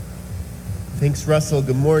Thanks, Russell.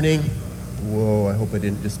 Good morning. Whoa, I hope I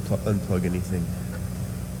didn't just unplug anything.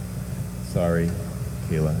 Sorry,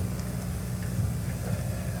 Kayla.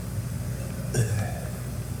 I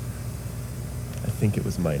think it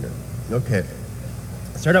was minor. Okay.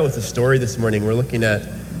 Start out with a story this morning. We're looking at,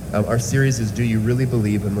 our series is Do You Really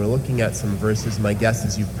Believe? And we're looking at some verses. My guess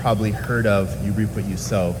is you've probably heard of, you reap what you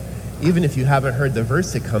sow. Even if you haven't heard the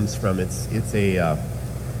verse it comes from, it's a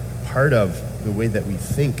part of the way that we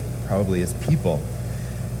think probably as people.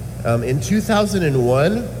 In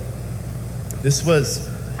 2001, this was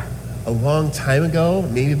a long time ago,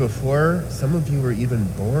 maybe before some of you were even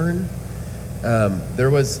born. There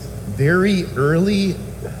was very early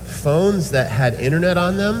phones that had internet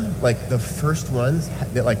on them, like the first ones,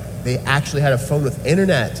 they actually had a phone with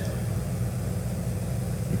internet.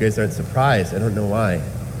 You guys aren't surprised. I don't know why.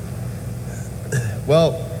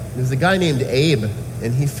 Well, there's a guy named Abe,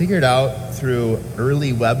 and he figured out through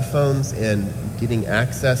early web phones and getting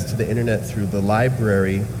access to the internet through the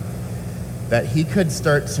library that he could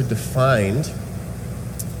start to define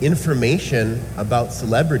information about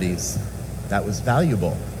celebrities that was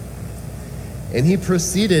valuable. And he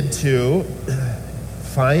proceeded to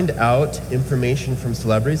find out information from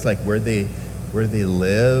celebrities, like where they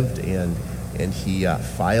lived, and he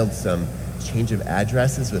filed some change of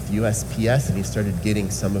addresses with USPS, and he started getting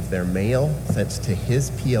some of their mail sent to his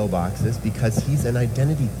P.O. boxes because he's an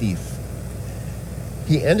identity thief.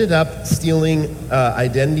 He ended up stealing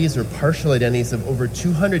identities or partial identities of over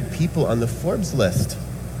 200 people on the Forbes list.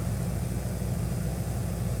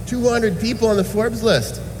 200 people on the Forbes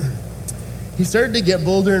list. He started to get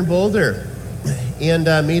bolder and bolder and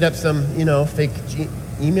made up some, fake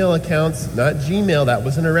email accounts, not Gmail, that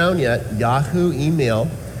wasn't around yet, Yahoo email.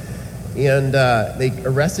 And they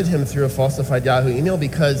arrested him through a falsified Yahoo email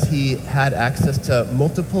because he had access to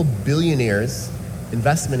multiple billionaires'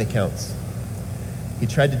 investment accounts. He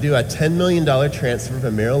tried to do a $10 million transfer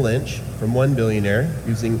from Merrill Lynch from one billionaire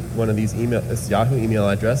using one of these this Yahoo email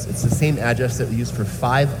address. It's the same address that we used for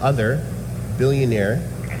 5 other billionaire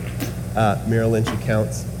Merrill Lynch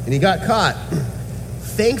accounts. And he got caught.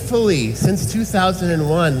 Thankfully, since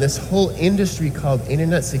 2001, this whole industry called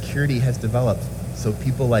internet security has developed. So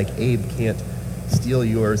people like Abe can't steal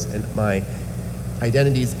yours and my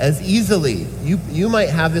identities as easily. You might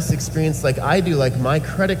have this experience like I do, like my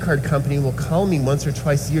credit card company will call me once or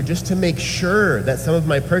twice a year just to make sure that some of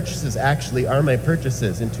my purchases actually are my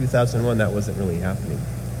purchases. In 2001, that wasn't really happening.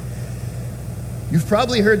 You've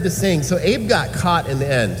probably heard the saying, so Abe got caught in the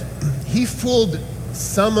end. He fooled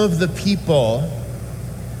some of the people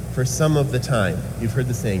for some of the time. You've heard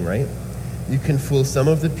the saying, right? You can fool some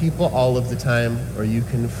of the people all of the time, or you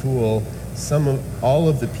can fool all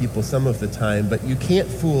of the people some of the time, but you can't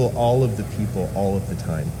fool all of the people all of the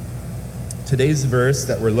time. Today's verse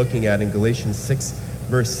that we're looking at in Galatians 6,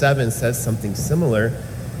 verse 7 says something similar.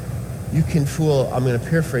 You can fool, I'm going to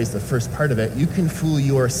paraphrase the first part of it, you can fool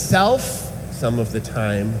yourself some of the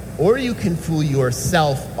time, or you can fool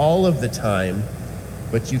yourself all of the time,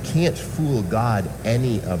 but you can't fool God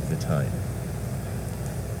any of the time.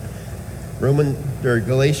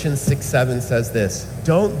 Galatians 6:7 says this,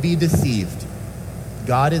 don't be deceived.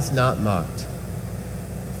 God is not mocked.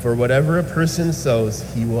 For whatever a person sows,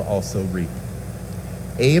 he will also reap.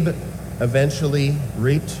 Abe eventually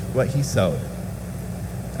reaped what he sowed.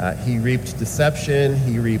 He reaped deception,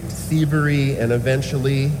 he reaped thievery, and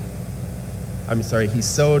he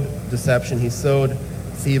sowed deception, he sowed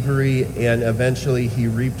thievery, and eventually he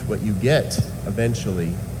reaped what you get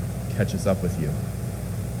eventually catches up with you.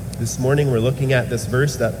 This morning we're looking at this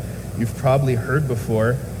verse that you've probably heard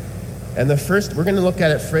before. And we're going to look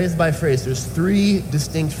at it phrase by phrase. There's 3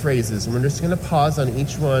 distinct phrases, and we're just going to pause on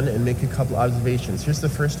each one and make a couple observations. Here's the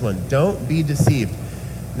first one. Don't be deceived.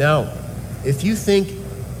 Now, if you think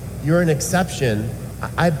you're an exception,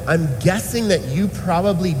 I'm guessing that you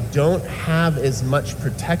probably don't have as much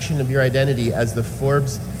protection of your identity as the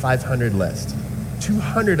Forbes 500 list.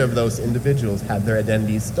 200 of those individuals had their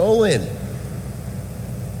identities stolen.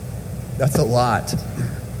 That's a lot.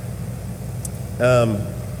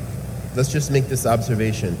 Let's just make this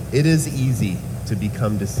observation. It is easy to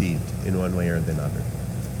become deceived in one way or another.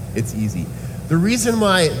 It's easy. The reason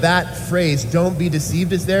why that phrase, don't be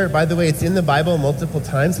deceived, is there, by the way, it's in the Bible multiple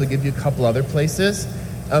times, we'll give you a couple other places,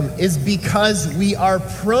 is because we are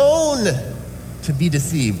prone to be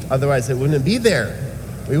deceived. Otherwise, it wouldn't be there.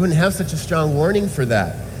 We wouldn't have such a strong warning for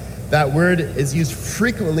that. That word is used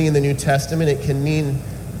frequently in the New Testament. It can mean,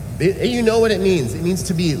 you know what it means. It means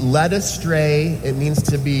to be led astray. It means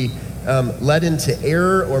to be led into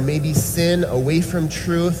error or maybe sin, away from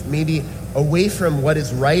truth, maybe away from what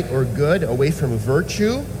is right or good, away from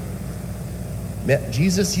virtue.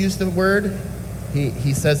 Jesus used the word.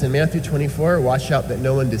 He says in Matthew 24, watch out that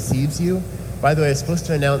no one deceives you. By the way, I was supposed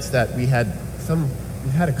to announce that we had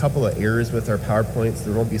a couple of errors with our PowerPoints.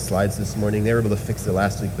 There won't be slides this morning. They were able to fix it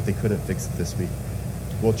last week, but they couldn't fix it this week.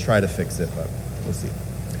 We'll try to fix it, but we'll see.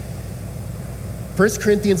 1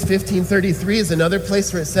 Corinthians 15:33 is another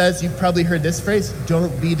place where it says, you've probably heard this phrase,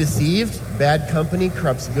 don't be deceived. Bad company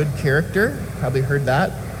corrupts good character. Probably heard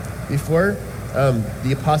that before.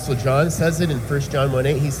 The Apostle John says it in 1 John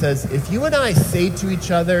 1:8. He says, if you and I say to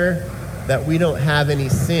each other that we don't have any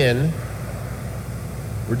sin,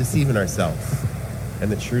 we're deceiving ourselves,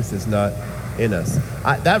 and the truth is not in us.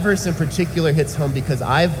 That verse in particular hits home because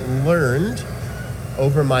I've learned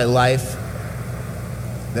over my life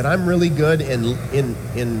that I'm really good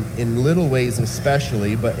in little ways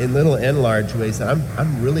especially, but in little and large ways,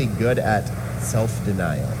 I'm really good at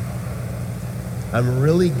self-denial. I'm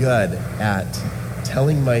really good at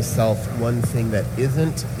telling myself one thing that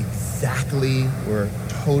isn't exactly or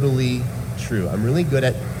totally true. I'm really good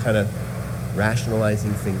at kind of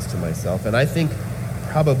rationalizing things to myself. And I think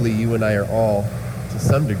probably you and I are all, to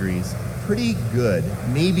some degrees, pretty good.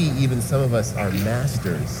 Maybe even some of us are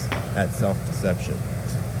masters at self-deception.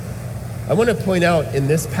 I want to point out in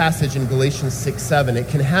this passage in Galatians 6:7, it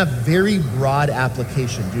can have very broad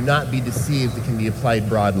application. Do not be deceived. It can be applied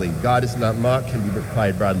broadly. God is not mocked can be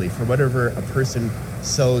applied broadly. For whatever a person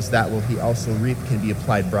sows, that will he also reap can be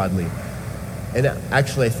applied broadly. And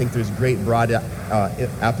actually, I think there's great broad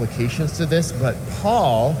applications to this. But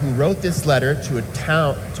Paul, who wrote this letter to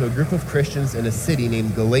a group of Christians in a city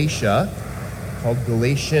named Galatia, called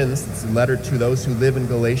Galatians, it's a letter to those who live in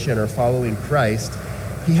Galatia and are following Christ.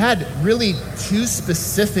 He had really two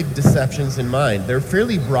specific deceptions in mind. They're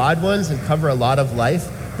fairly broad ones and cover a lot of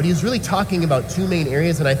life, but he's really talking about two main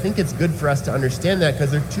areas, and I think it's good for us to understand that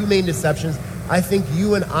because they're two main deceptions I think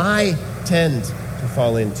you and I tend to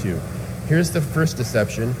fall into. Here's the first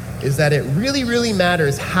deception, is that it really, really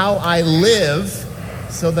matters how I live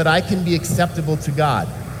so that I can be acceptable to God.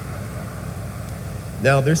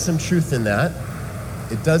 Now, there's some truth in that.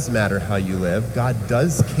 It does matter how you live. God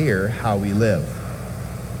does care how we live.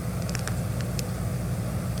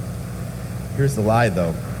 Here's the lie,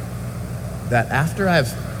 though, that after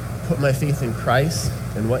I've put my faith in Christ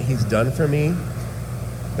and what he's done for me,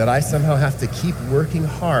 that I somehow have to keep working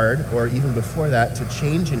hard, or even before that, to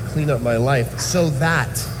change and clean up my life so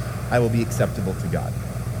that I will be acceptable to God.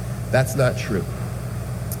 That's not true.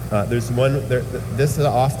 This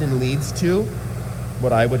often leads to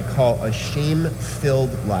what I would call a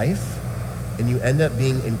shame-filled life, and you end up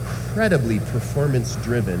being incredibly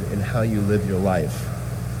performance-driven in how you live your life.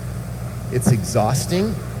 It's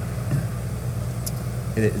exhausting,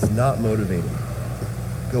 and it is not motivating.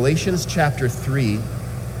 Galatians chapter 3,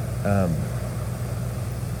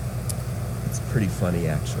 it's pretty funny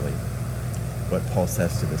actually, what Paul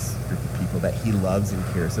says to this group of people that he loves and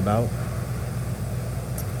cares about.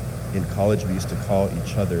 In college, we used to call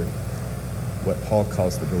each other what Paul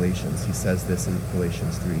calls the Galatians. He says this in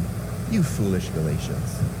Galatians 3, you foolish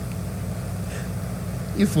Galatians.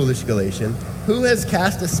 You foolish Galatian, who has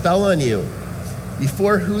cast a spell on you?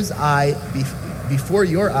 Before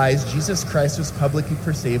your eyes, Jesus Christ was publicly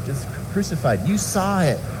perceived as crucified. You saw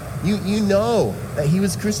it. You know that he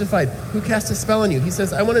was crucified. Who cast a spell on you? He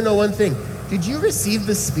says, I want to know one thing. Did you receive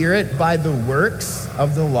the Spirit by the works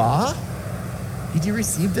of the law? Did you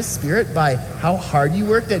receive the Spirit by how hard you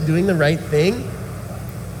worked at doing the right thing?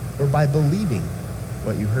 Or by believing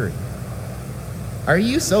what you heard? Are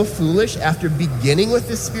you so foolish after beginning with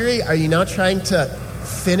the Spirit? Are you now trying to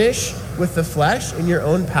finish with the flesh in your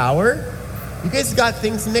own power? You guys got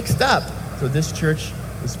things mixed up. So this church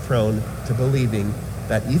is prone to believing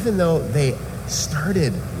that even though they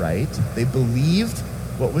started right, they believed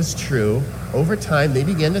what was true, over time they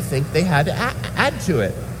began to think they had to add to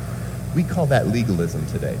it. We call that legalism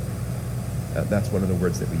today. That's one of the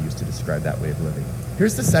words that we use to describe that way of living.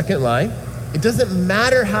 Here's the second lie. It doesn't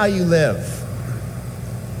matter how you live,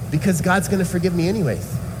 because God's going to forgive me anyways.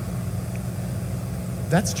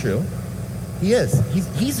 That's true. He is.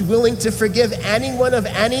 He's willing to forgive anyone of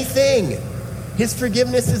anything. His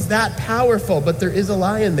forgiveness is that powerful, but there is a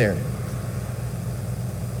lie in there.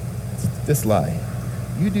 This lie.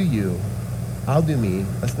 You do you, I'll do me.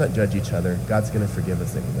 Let's not judge each other. God's going to forgive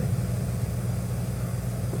us anyway.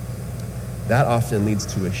 That often leads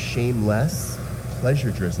to a shameless,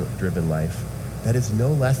 pleasure-driven life that is no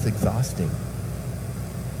less exhausting.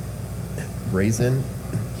 Brazen,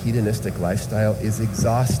 hedonistic lifestyle is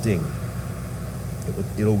exhausting.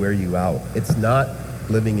 It'll wear you out. It's not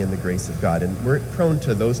living in the grace of God. And we're prone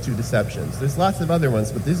to those two deceptions. There's lots of other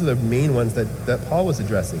ones, but these are the main ones that Paul was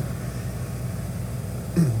addressing.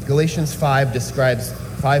 Galatians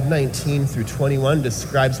 5:19 through 21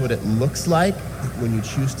 describes what it looks like when you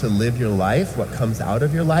choose to live your life, what comes out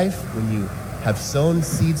of your life. When you have sown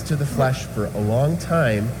seeds to the flesh for a long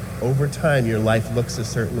time, over time your life looks a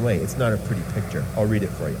certain way. It's not a pretty picture. I'll read it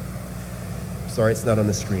for you. Sorry, it's not on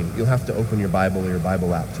the screen. You'll have to open your Bible or your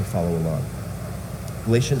Bible app to follow along.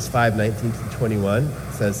 Galatians 5:19 through 21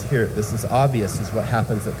 says here, this is obvious, is what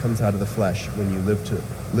happens that comes out of the flesh when you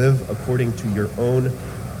live according to your own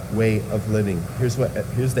way of living. Here's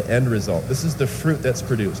the end result. This is the fruit that's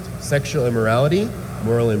produced: sexual immorality,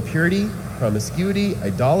 moral impurity, promiscuity,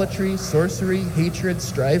 idolatry, sorcery, hatred,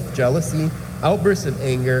 strife, jealousy, outbursts of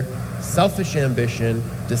anger, selfish ambition,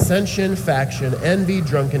 dissension, faction, envy,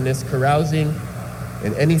 drunkenness, carousing,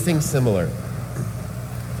 and anything similar.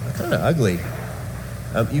 Kind of ugly.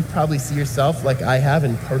 You probably see yourself, like I have,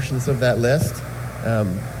 in portions of that list.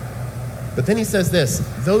 But then he says this: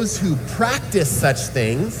 those who practice such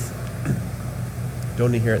things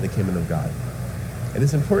don't inherit the kingdom of God. And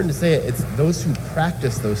it's important to say it's those who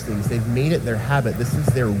practice those things. They've made it their habit. This is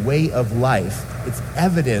their way of life. It's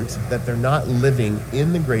evident that they're not living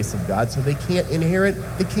in the grace of God, so they can't inherit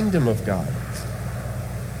the kingdom of God.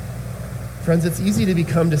 Friends, it's easy to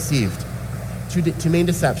become deceived. Two main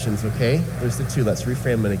deceptions, okay? There's the two. Let's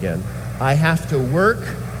reframe it again. I have to work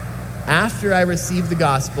after I receive the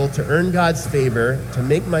gospel to earn God's favor, to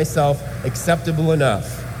make myself acceptable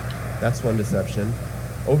enough. That's one deception.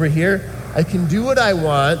 Over here, I can do what I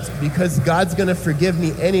want because God's going to forgive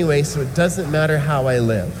me anyway, so it doesn't matter how I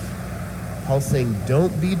live. Paul's saying,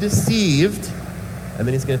 don't be deceived. And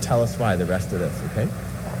then he's going to tell us why, the rest of this, okay?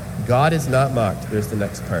 God is not mocked. There's the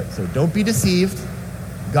next part. So don't be deceived.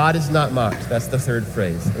 God is not mocked. That's the third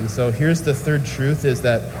phrase. And so here's the third truth, is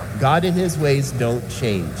that God and his ways don't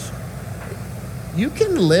change. You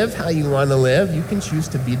can live how you want to live. You can choose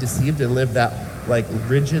to be deceived and live that like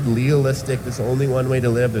rigid, legalistic, there's only one way to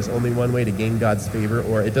live, there's only one way to gain God's favor,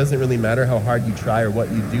 or it doesn't really matter how hard you try or what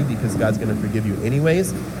you do because God's going to forgive you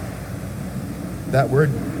anyways. That word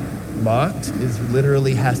mocked is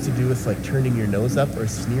literally has to do with like turning your nose up or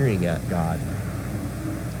sneering at God.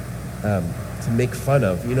 To make fun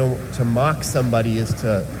of. You know, to mock somebody is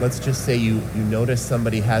to, let's just say you notice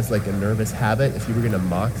somebody has like a nervous habit. If you were going to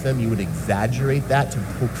mock them, you would exaggerate that to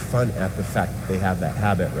poke fun at the fact that they have that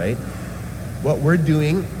habit, right? What we're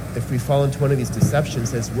doing, if we fall into one of these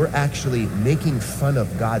deceptions, is we're actually making fun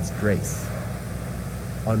of God's grace.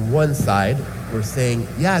 On one side, we're saying,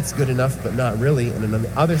 yeah, it's good enough, but not really. And on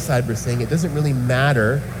the other side, we're saying it doesn't really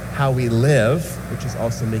matter how we live, which is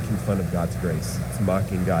also making fun of God's grace. It's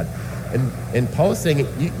mocking God. And Paul is saying,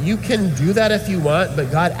 you can do that if you want,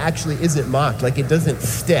 but God actually isn't mocked. Like, it doesn't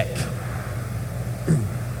stick.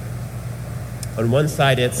 On one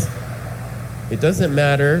side, it doesn't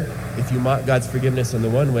matter if you mock God's forgiveness in the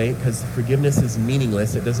one way, because forgiveness is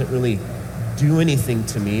meaningless. It doesn't really do anything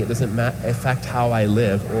to me. It doesn't affect how I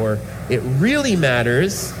live. Or it really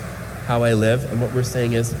matters how I live. And what we're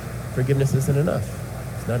saying is forgiveness isn't enough.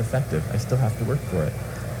 It's not effective. I still have to work for it.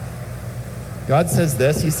 God says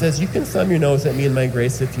this. He says, you can thumb your nose at me and my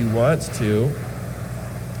grace if you want to.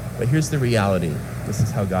 But here's the reality. This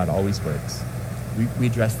is how God always works. We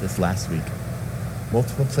addressed this last week.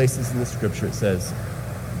 Multiple places in the scripture it says,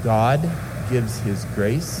 God gives his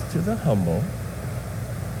grace to the humble,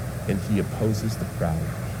 and he opposes the proud.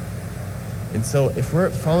 And so if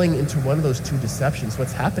we're falling into one of those two deceptions,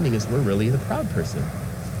 what's happening is we're really the proud person.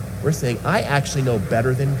 We're saying, I actually know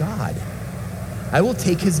better than God. I will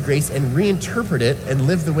take his grace and reinterpret it and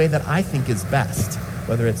live the way that I think is best,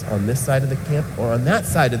 whether it's on this side of the camp or on that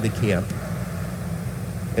side of the camp.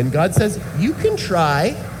 And God says, you can try,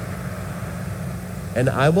 and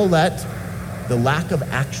I will let the lack of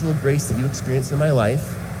actual grace that you experience in my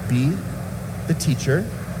life be the teacher.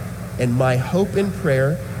 And my hope and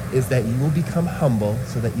prayer is that you will become humble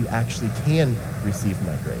so that you actually can receive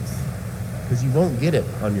my grace. Because you won't get it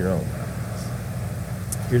on your own.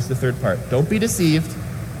 Here's the third part. Don't be deceived.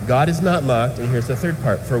 God is not mocked. And here's the third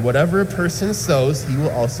part. For whatever a person sows, he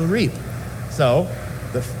will also reap. So,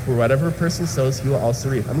 for whatever a person sows, he will also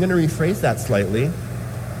reap. I'm going to rephrase that slightly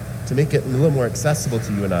to make it a little more accessible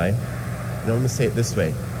to you and I. And I'm going to say it this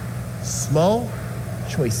way. Small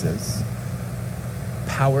choices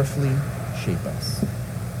powerfully shape us.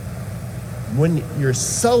 When you're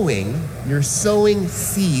sowing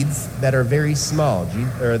seeds that are very small.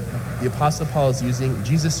 The Apostle Paul is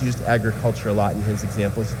Jesus used agriculture a lot in his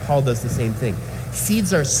examples. Paul does the same thing.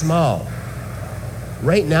 Seeds are small.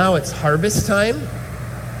 Right now it's harvest time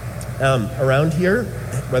around here,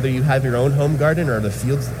 whether you have your own home garden or the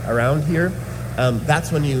fields around here.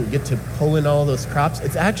 That's when you get to pull in all those crops.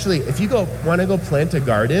 It's actually, if you want to go plant a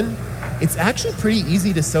garden, it's actually pretty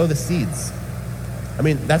easy to sow the seeds. I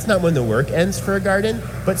mean, that's not when the work ends for a garden,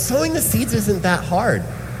 but sowing the seeds isn't that hard.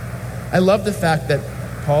 I love the fact that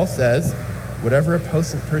Paul says, whatever a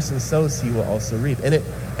person sows, he will also reap.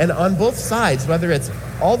 And on both sides, whether it's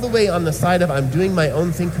all the way on the side of I'm doing my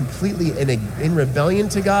own thing completely in rebellion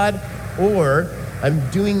to God, or I'm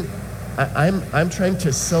trying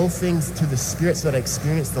to sow things to the Spirit so that I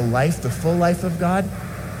experience the full life of God.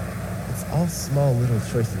 It's all small little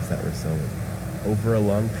choices that we're sowing over a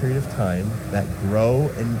long period of time that grow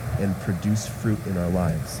and produce fruit in our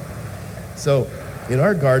lives. So in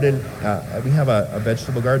our garden, we have a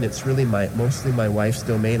vegetable garden. It's really mostly my wife's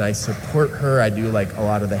domain. I support her. I do like a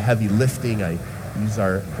lot of the heavy lifting. I use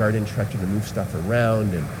our garden tractor to move stuff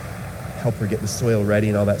around and help her get the soil ready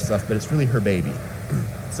and all that stuff, but it's really her baby.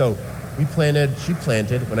 So she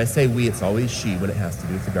planted. When I say we, it's always she when it has to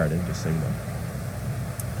do with the garden, just so you know.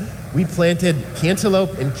 We planted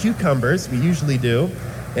cantaloupe and cucumbers, we usually do,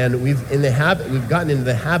 and we've gotten into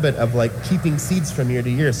the habit of like keeping seeds from year to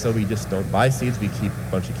year, so we just don't buy seeds. We keep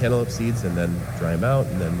a bunch of cantaloupe seeds and then dry them out,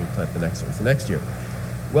 and then we plant the next ones the next year.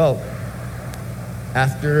 Well,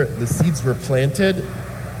 after the seeds were planted,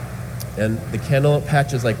 and the cantaloupe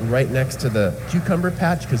patch is like right next to the cucumber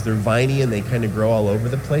patch because they're viney and they kind of grow all over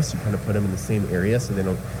the place. You kind of put them in the same area so they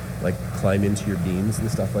don't like climb into your beans and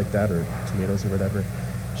stuff like that, or tomatoes or whatever.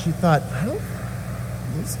 She thought,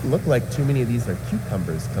 these look like too many of these are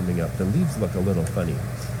cucumbers coming up. The leaves look a little funny.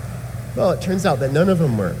 Well, it turns out that none of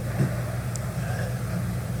them were.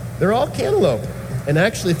 They're all cantaloupe. And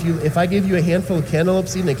actually, if I gave you a handful of cantaloupe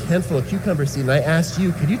seed and a handful of cucumber seed, and I asked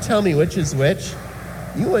you, could you tell me which is which?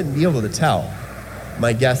 You wouldn't be able to tell.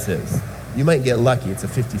 My guess is you might get lucky. It's a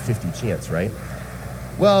 50-50 chance, right?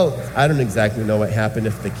 Well, I don't exactly know what happened,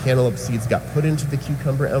 if the cantaloupe seeds got put into the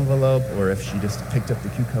cucumber envelope or if she just picked up the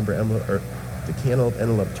cucumber envelope or the cantaloupe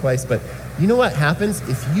envelope twice. But you know what happens?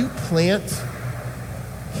 If you plant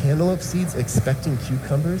cantaloupe seeds expecting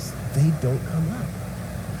cucumbers, they don't come up.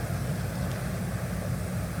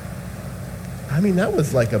 I mean, that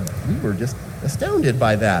was like we were just astounded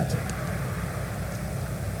by that.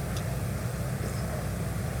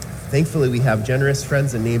 Thankfully, we have generous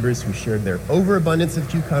friends and neighbors who shared their overabundance of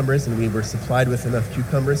cucumbers, and we were supplied with enough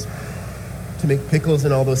cucumbers to make pickles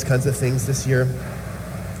and all those kinds of things this year.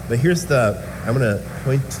 But I'm going to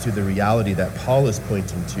point to the reality that Paul is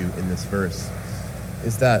pointing to in this verse,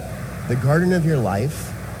 is that the garden of your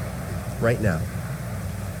life right now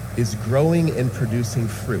is growing and producing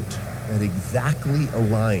fruit that exactly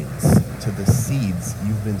aligns to the seeds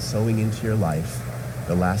you've been sowing into your life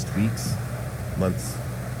the last weeks, months,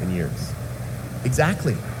 and years.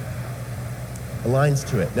 Exactly. Aligns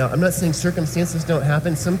to it. Now, I'm not saying circumstances don't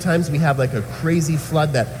happen. Sometimes we have like a crazy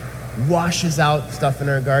flood that washes out stuff in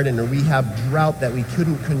our garden, or we have drought that we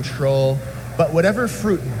couldn't control. But whatever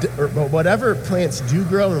whatever plants do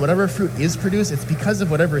grow and whatever fruit is produced, it's because of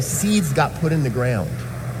whatever seeds got put in the ground.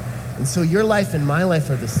 And so your life and my life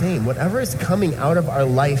are the same. Whatever is coming out of our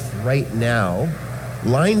life right now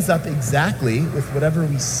lines up exactly with whatever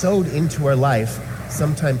we sowed into our life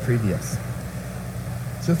sometime previous.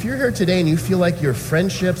 So if you're here today and you feel like your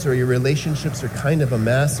friendships or your relationships are kind of a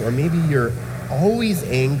mess, or maybe you're always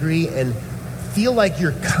angry and feel like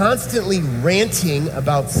you're constantly ranting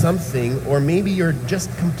about something, or maybe you're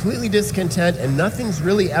just completely discontent and nothing's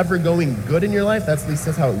really ever going good in your life, at least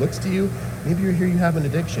that's how it looks to you. Maybe you're here, you have an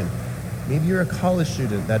addiction. Maybe you're a college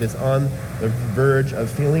student that is on the verge of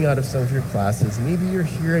failing out of some of your classes. Maybe you're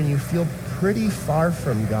here and you feel pretty far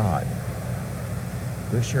from God.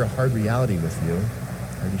 I'm going to share a hard reality with you.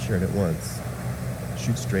 I already shared it once.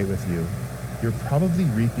 Shoot straight with you. You're probably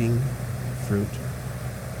reaping fruit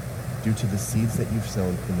due to the seeds that you've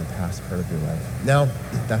sown in the past part of your life. Now,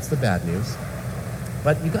 that's the bad news.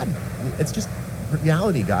 But it's just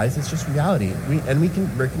reality, guys. It's just reality. We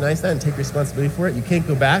can recognize that and take responsibility for it. You can't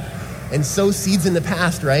go back and sow seeds in the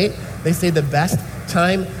past, right? They say the best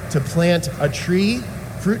time to plant a tree,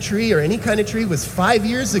 fruit tree, or any kind of tree was 5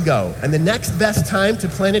 years ago. And the next best time to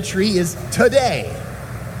plant a tree is today.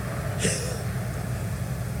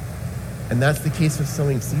 And that's the case with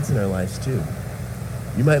sowing seeds in our lives too.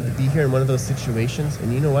 You might be here in one of those situations,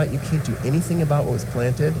 and you know what? You can't do anything about what was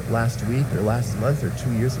planted last week or last month or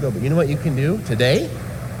 2 years ago, but you know what you can do today?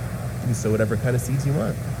 You can sow whatever kind of seeds you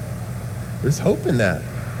want. There's hope in that.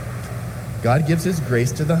 God gives his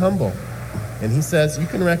grace to the humble. And he says, you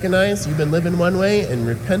can recognize you've been living one way and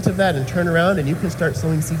repent of that and turn around, and you can start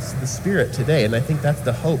sowing seeds to the Spirit today. And I think that's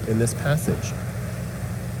the hope in this passage.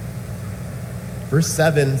 Verse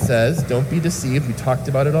 7 says, don't be deceived. We talked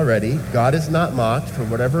about it already. God is not mocked, for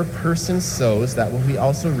whatever a person sows, that will he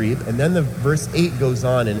also reap. And then the verse 8 goes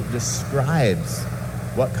on and it describes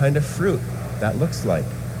what kind of fruit that looks like.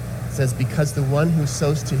 It says, because the one who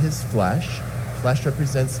sows to his flesh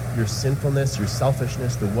represents your sinfulness, your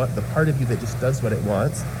selfishness, the part of you that just does what it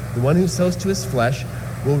wants. The one who sows to his flesh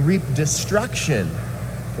will reap destruction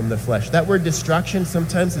from the flesh. That word destruction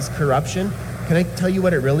sometimes is corruption. Can I tell you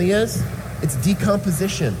what it really is? It's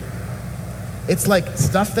decomposition. It's like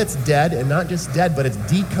stuff that's dead, and not just dead, but it's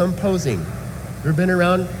decomposing. Ever been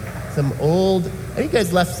around some old, have you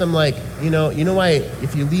guys left some you know why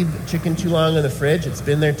if you leave chicken too long in the fridge, it's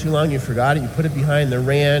been there too long, you forgot it, you put it behind the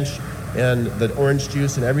ranch and the orange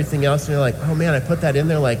juice and everything else, and you're like, oh man, I put that in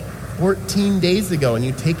there 14 days ago, and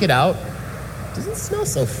you take it out, it doesn't smell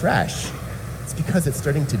so fresh. It's because it's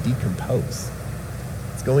starting to decompose.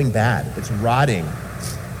 It's going bad. It's rotting.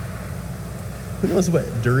 Who knows what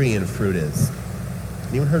durian fruit is?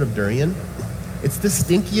 Anyone heard of durian? It's the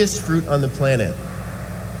stinkiest fruit on the planet.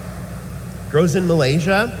 Grows in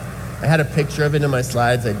Malaysia. I had a picture of it in my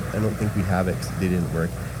slides. I don't think we have it because they didn't work.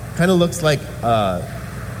 Kind of looks like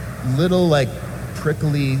little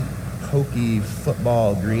prickly, pokey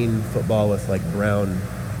green football with brown,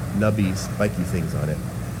 nubby, spiky things on it.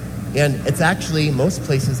 And it's actually, most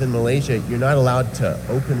places in Malaysia, you're not allowed to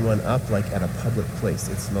open one up at a public place.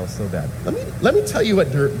 It smells so bad. Let me tell you what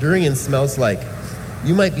durian smells like.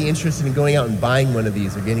 You might be interested in going out and buying one of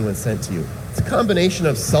these or getting one sent to you. It's a combination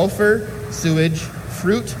of sulfur, sewage,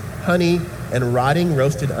 fruit, honey, and rotting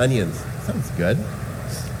roasted onions. Sounds good.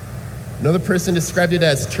 Another person described it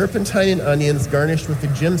as turpentine and onions garnished with a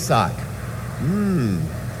gym sock.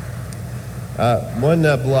 One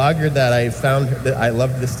blogger that I found, that I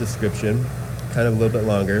loved this description, kind of a little bit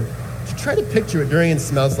longer. To try to picture what durian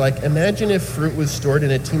smells like, imagine if fruit was stored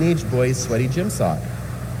in a teenage boy's sweaty gym sock.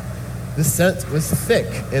 The scent was thick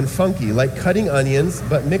and funky, like cutting onions,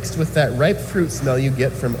 but mixed with that ripe fruit smell you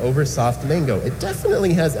get from over-soft mango. It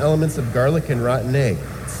definitely has elements of garlic and rotten egg.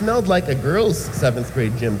 It smelled like a girl's 7th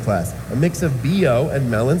grade gym class, a mix of BO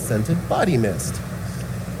and melon-scented body mist.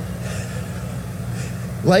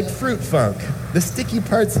 Like fruit funk, the sticky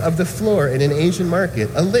parts of the floor in an Asian market,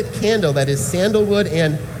 a lit candle that is sandalwood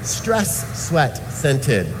and stress sweat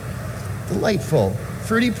scented. Delightful.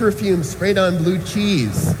 Fruity perfume sprayed on blue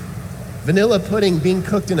cheese. Vanilla pudding being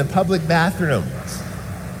cooked in a public bathroom.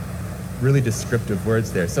 Really descriptive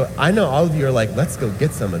words there. So I know all of you are like, let's go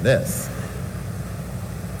get some of this.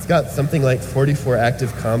 It's got something like 44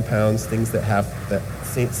 active compounds, things that have that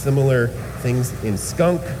similar things in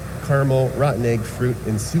skunk, caramel, rotten egg, fruit,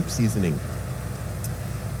 and soup seasoning.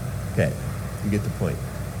 Okay, you get the point.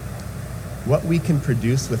 What we can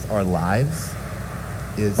produce with our lives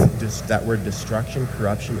is just that word destruction,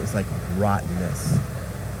 corruption is like rottenness.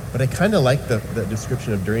 But I kind of like the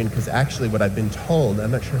description of durian because actually what I've been told,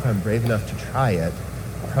 I'm not sure if I'm brave enough to try it,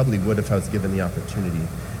 I probably would if I was given the opportunity,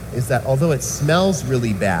 is that although it smells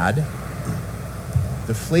really bad,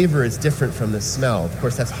 the flavor is different from the smell. Of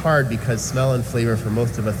course, that's hard because smell and flavor for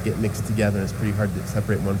most of us get mixed together and it's pretty hard to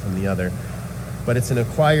separate one from the other. But it's an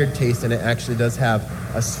acquired taste and it actually does have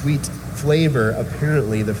a sweet flavor.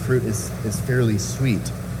 Apparently, the fruit is fairly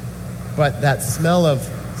sweet. But that smell of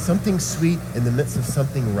something sweet in the midst of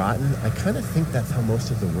something rotten, I kind of think that's how most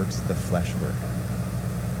of the works of the flesh work.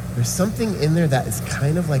 There's something in there that is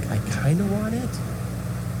kind of like, I kind of want it,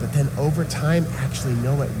 but then over time, actually,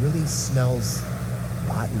 no, it really smells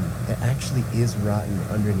rotten. It actually is rotten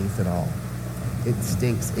underneath it all. It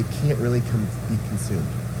stinks. It can't really be consumed.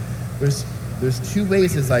 There's two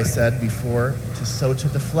ways, as I said before, to sow to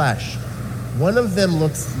the flesh. One of them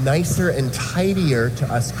looks nicer and tidier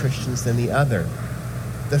to us Christians than the other.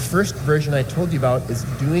 The first version I told you about is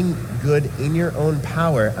doing good in your own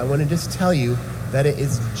power. I want to just tell you that it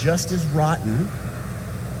is just as rotten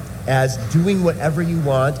as doing whatever you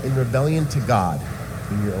want in rebellion to God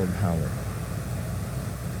in your own power.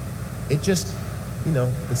 It just,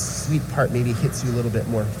 the sweet part maybe hits you a little bit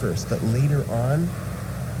more first, but later on,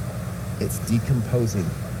 it's decomposing.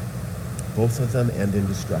 Both of them end in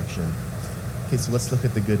destruction. Okay, so let's look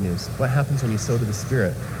at the good news. What happens when you sow to the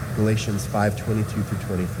Spirit? Galatians 5:22 through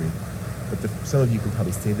 23. But some of you can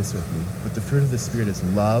probably say this with me. But the fruit of the Spirit is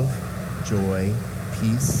love, joy,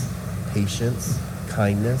 peace, patience,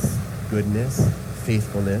 kindness, goodness,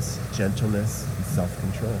 faithfulness, gentleness, and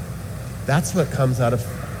self-control. That's what comes out of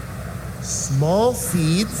small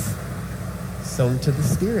seeds sown to the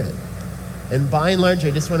Spirit. And by and large,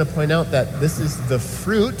 I just want to point out that this is the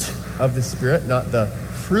fruit of the Spirit, not the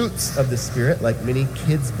fruits of the Spirit, like many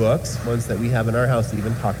kids' books, ones that we have in our house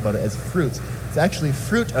even talk about it as fruits. It's actually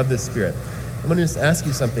fruit of the Spirit. I'm going to just ask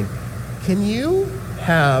you something. Can you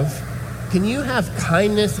have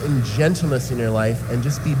kindness and gentleness in your life and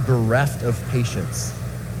just be bereft of patience?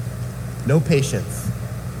 No patience.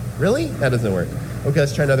 Really? That doesn't work. Okay,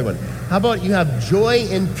 let's try another one. How about you have joy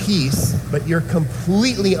and peace, but you're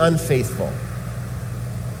completely unfaithful?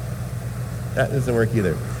 That doesn't work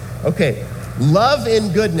either. Okay, love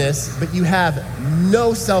and goodness, but you have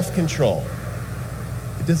no self-control.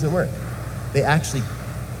 It doesn't work. They actually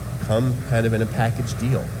come kind of in a package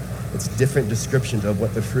deal. It's different descriptions of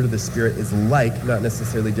what the fruit of the Spirit is like, not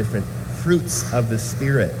necessarily different fruits of the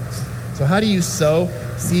Spirit. So how do you sow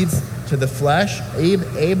seeds to the flesh? Abe,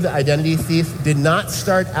 the identity thief, did not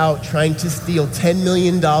start out trying to steal $10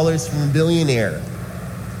 million from a billionaire.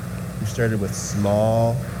 He started with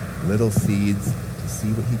small, little seeds to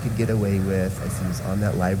see what he could get away with as he was on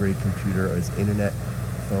that library computer or his internet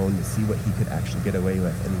phone to see what he could actually get away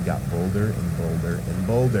with. And he got bolder and bolder and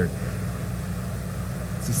bolder.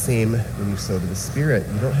 It's the same when you sow to the Spirit.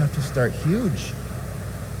 You don't have to start huge.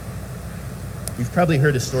 You've probably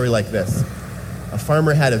heard a story like this. A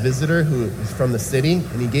farmer had a visitor who was from the city,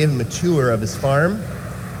 and he gave him a tour of his farm,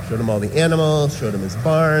 showed him all the animals, showed him his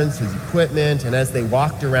barns, his equipment, and as they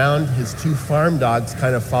walked around, his two farm dogs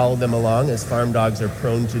kind of followed them along, as farm dogs are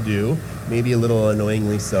prone to do, maybe a little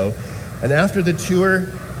annoyingly so. And after the tour,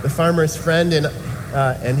 the farmer's friend and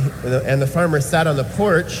the farmer sat on the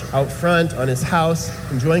porch out front on his house,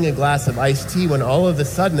 enjoying a glass of iced tea, when all of a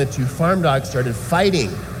sudden the two farm dogs started fighting.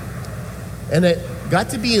 And it got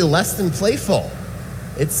to be less than playful.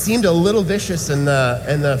 It seemed a little vicious, and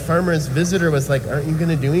the farmer's visitor was like, "Aren't you going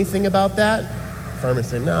to do anything about that?" The farmer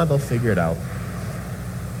said, "No, they'll figure it out."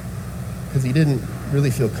 Because he didn't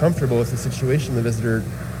really feel comfortable with the situation, the visitor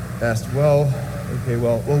asked, well,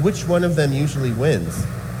 which one of them usually wins?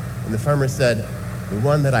 And the farmer said, "The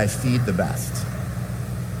one that I feed the best."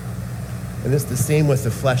 And it's the same with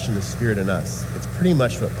the flesh and the Spirit in us. It's pretty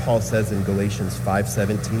much what Paul says in Galatians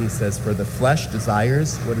 5:17. He says, "For the flesh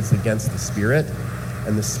desires what is against the Spirit,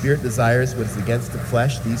 and the Spirit desires what is against the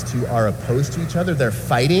flesh. These two are opposed to each other." They're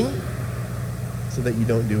fighting so that you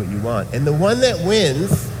don't do what you want. And the one that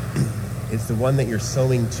wins is the one that you're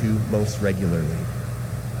sowing to most regularly.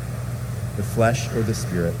 The flesh or the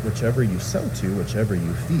Spirit, whichever you sow to, whichever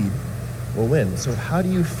you feed, will win. So how do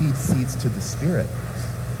you feed seeds to the Spirit?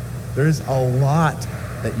 There's a lot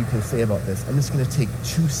that you can say about this. I'm just going to take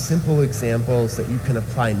two simple examples that you can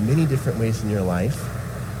apply in many different ways in your life.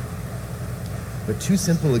 But two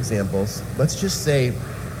simple examples. Let's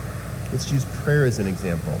use prayer as an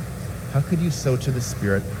example. How could you sow to the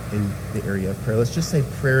Spirit in the area of prayer? Let's just say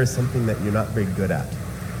prayer is something that you're not very good at.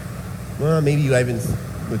 Well, maybe you even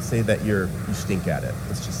would say that you stink at it.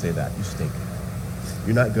 Let's just say that. You stink.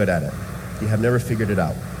 You're not good at it. You have never figured it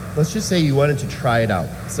out. Let's just say you wanted to try it out.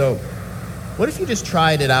 So what if you just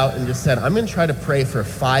tried it out and just said, I'm going to try to pray for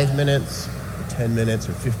 5 minutes, or 10 minutes,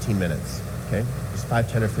 or 15 minutes, okay? Just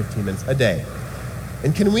 5, 10, or 15 minutes a day.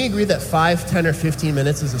 And can we agree that 5, 10, or 15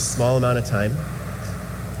 minutes is a small amount of time?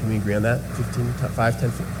 Can we agree on that? 5,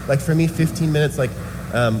 10, like for me, 15 minutes,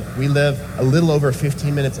 we live a little over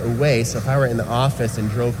 15 minutes away, so if I were in the office and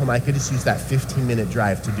drove home, I could just use that 15-minute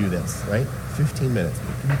drive to do this, right? 15 minutes.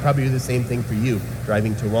 You could probably do the same thing for you,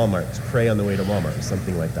 driving to Walmart, to pray on the way to Walmart, or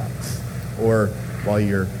something like that. Or while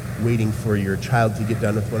you're waiting for your child to get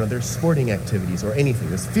done with one of their sporting activities, or anything.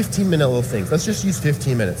 There's 15-minute little things. Let's just use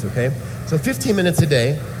 15 minutes, okay? So 15 minutes a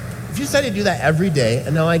day. If you decided to do that every day,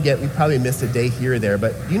 and now I get we probably missed a day here or there,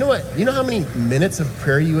 but you know what? You know how many minutes of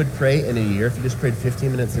prayer you would pray in a year if you just prayed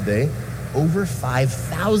 15 minutes a day? Over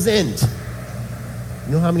 5,000.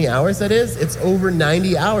 You know how many hours that is? It's over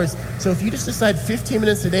 90 hours. So if you just decide 15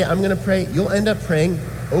 minutes a day, I'm going to pray, you'll end up praying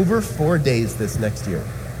over 4 days this next year.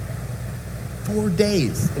 4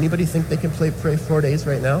 days. Anybody think they can pray 4 days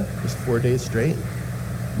right now? Just 4 days straight?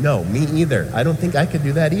 No, me either. I don't think I could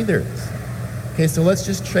do that either. Okay, so let's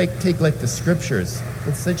just take like the scriptures.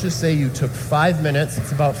 Let's just say you took 5 minutes.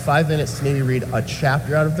 It's about 5 minutes to maybe read a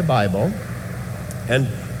chapter out of the Bible. And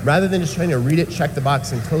rather than just trying to read it, check the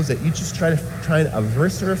box, and close it, you just try a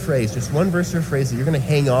verse or a phrase, just one verse or phrase that you're going to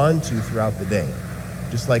hang on to throughout the day.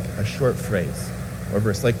 Just like a short phrase or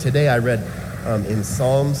verse. Like today I read in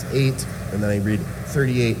Psalms 8, and then I read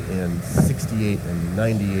 38 and 68 and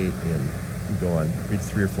 98 and go on. Read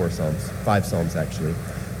 3 or 4 Psalms, 5 Psalms actually.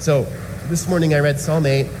 So this morning I read Psalm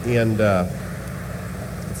 8, and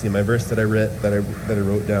let's see, my verse that I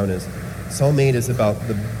wrote down is, Psalm 8 is about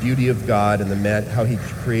the beauty of God and how he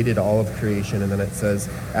created all of creation. And then it says,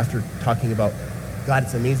 after talking about God,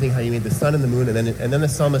 it's amazing how you made the sun and the moon. And then the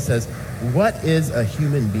psalmist says, what is a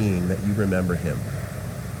human being that you remember him?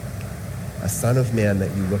 A son of man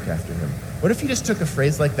that you look after him. What if you just took a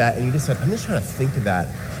phrase like that and you just said, I'm just trying to think of that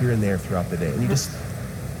here and there throughout the day, and you just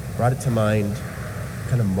brought it to mind,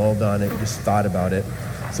 kind of mulled on it, you just thought about it.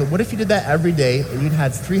 So what if you did that every day and you'd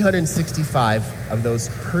had 365 of those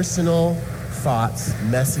personal thoughts,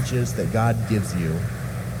 messages that God gives you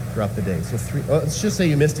throughout the day? So let's just say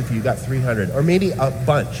you missed a few, you got 300, or maybe a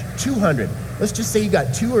bunch, 200. Let's just say you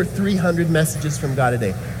got 200 or 300 messages from God a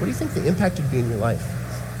day. What do you think the impact would be in your life?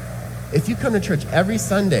 If you come to church every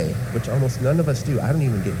Sunday, which almost none of us do, I don't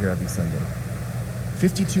even get here every Sunday.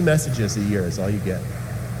 52 messages a year is all you get.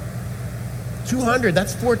 200,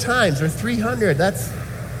 that's 4 times, or 300, that's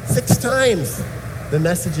 6 times the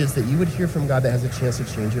messages that you would hear from God that has a chance to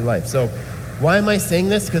change your life. So why am I saying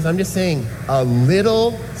this? Because I'm just saying a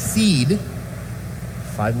little seed,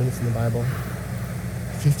 5 minutes in the Bible,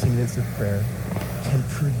 15 minutes of prayer, can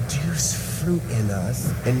produce fruit in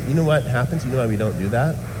us. And you know what happens? You know why we don't do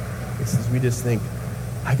that? It's because we just think,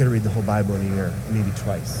 I got to read the whole Bible in a year, maybe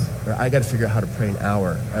twice. Or I got to figure out how to pray an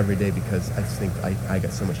hour every day because I just think I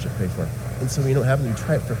got so much to pray for. And so you know what happens? We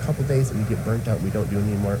try it for a couple days and we get burnt out and we don't do it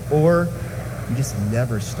anymore. Or we just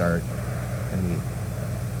never start and we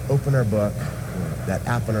open our book, or that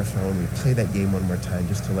app on our phone, we play that game one more time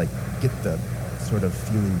just to get the sort of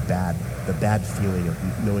feeling bad, the bad feeling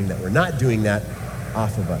of knowing that we're not doing that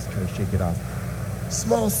off of us, trying to shake it off.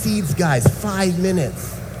 Small seeds, guys, 5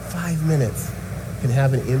 minutes. 5 minutes can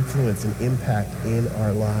have an influence and impact in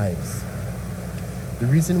our lives. The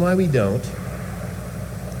reason why we don't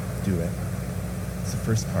do it, it's the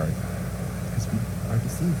first part, because we are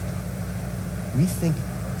deceived. We think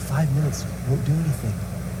 5 minutes won't do anything.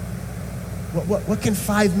 What can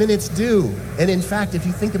 5 minutes do? And in fact, if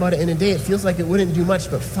you think about it in a day, it feels like it wouldn't do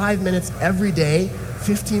much, but 5 minutes every day,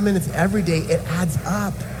 15 minutes every day, it adds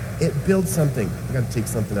up. It builds something. I got to take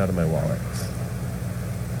something out of my wallet.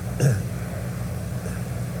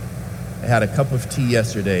 I had a cup of tea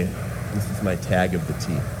yesterday. This is my tag of the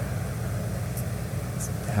tea.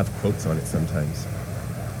 I have quotes on it sometimes.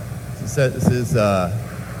 This is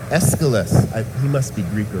Aeschylus. He must be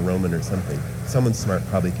Greek or Roman or something. Someone smart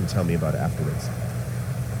probably can tell me about it afterwards.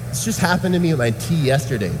 This just happened to me with my tea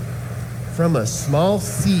yesterday. From a small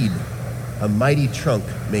seed, a mighty trunk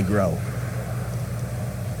may grow.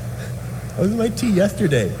 That was my tea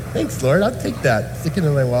yesterday. Thanks, Lord. I'll take that. Stick it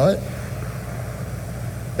in my wallet.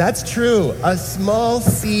 That's true. A small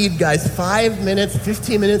seed, guys, 5 minutes,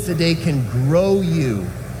 15 minutes a day can grow you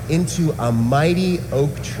into a mighty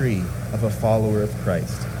oak tree of a follower of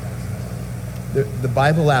Christ. The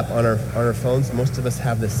Bible app on our phones, most of us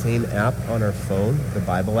have the same app on our phone, the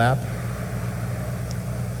Bible app.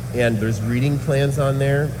 And there's reading plans on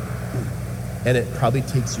there. And it probably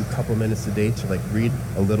takes you a couple minutes a day to read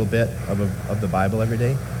a little bit of the Bible every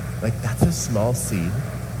day. That's a small seed.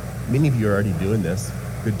 Many of you are already doing this.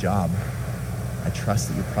 Good job. I trust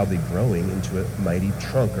that you're probably growing into a mighty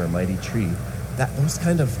trunk or a mighty tree. Those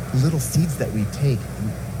kind of little seeds that we take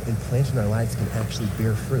and plant in our lives can actually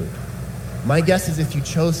bear fruit. My guess is if you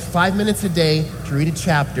chose 5 minutes a day to read a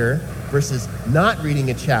chapter versus not reading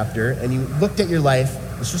a chapter, and you looked at your life,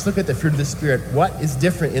 let's just look at the fruit of the Spirit. What is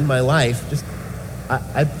different in my life?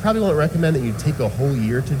 I probably won't recommend that you take a whole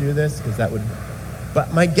year to do this, because that would,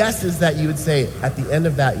 but my guess is that you would say at the end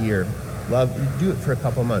of that year, love, you do it for a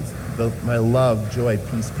couple months. My love, joy,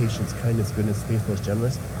 peace, patience, kindness, goodness, faithfulness,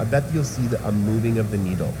 gentleness, I bet you'll see a moving of the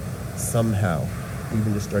needle somehow,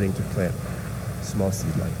 even just starting to plant a small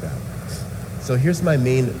seed like that. So here's my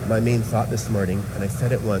main thought this morning, and I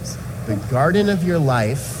said it once. The garden of your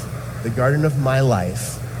life, the garden of my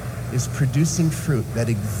life, is producing fruit that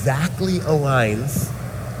exactly aligns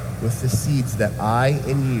with the seeds that I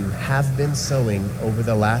and you have been sowing over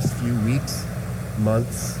the last few weeks,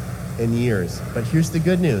 months, and years. But here's the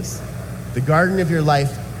good news. The garden of your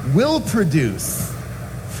life will produce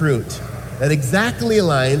fruit that exactly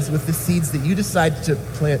aligns with the seeds that you decide to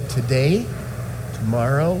plant today,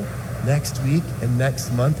 tomorrow, next week, and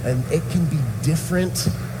next month. And it can be different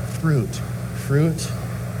fruit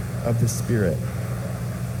of the Spirit.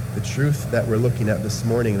 The truth that we're looking at this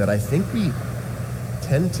morning that I think we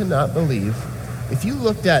tend to not believe. If you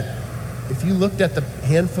looked at the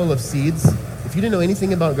handful of seeds, if you didn't know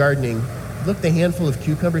anything about gardening, look at the handful of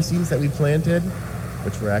cucumber seeds that we planted,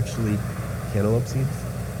 which were actually cantaloupe seeds.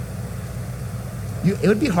 It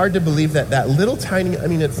would be hard to believe that little tiny,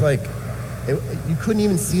 you couldn't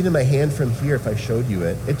even see it in my hand from here if I showed you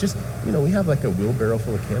it. It just, we have a wheelbarrow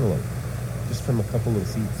full of cantaloupe, just from a couple of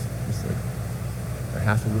seeds, or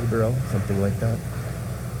half a wheelbarrow, something like that,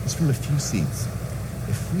 just from a few seeds.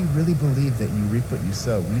 If we really believe that you reap what you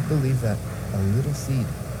sow, we believe that a little seed,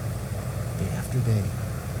 day after day,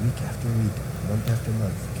 week after week, month after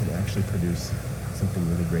month, can actually produce something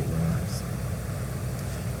really great in our lives.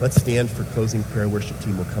 Let's stand for closing prayer. Worship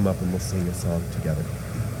team will come up and we'll sing a song together.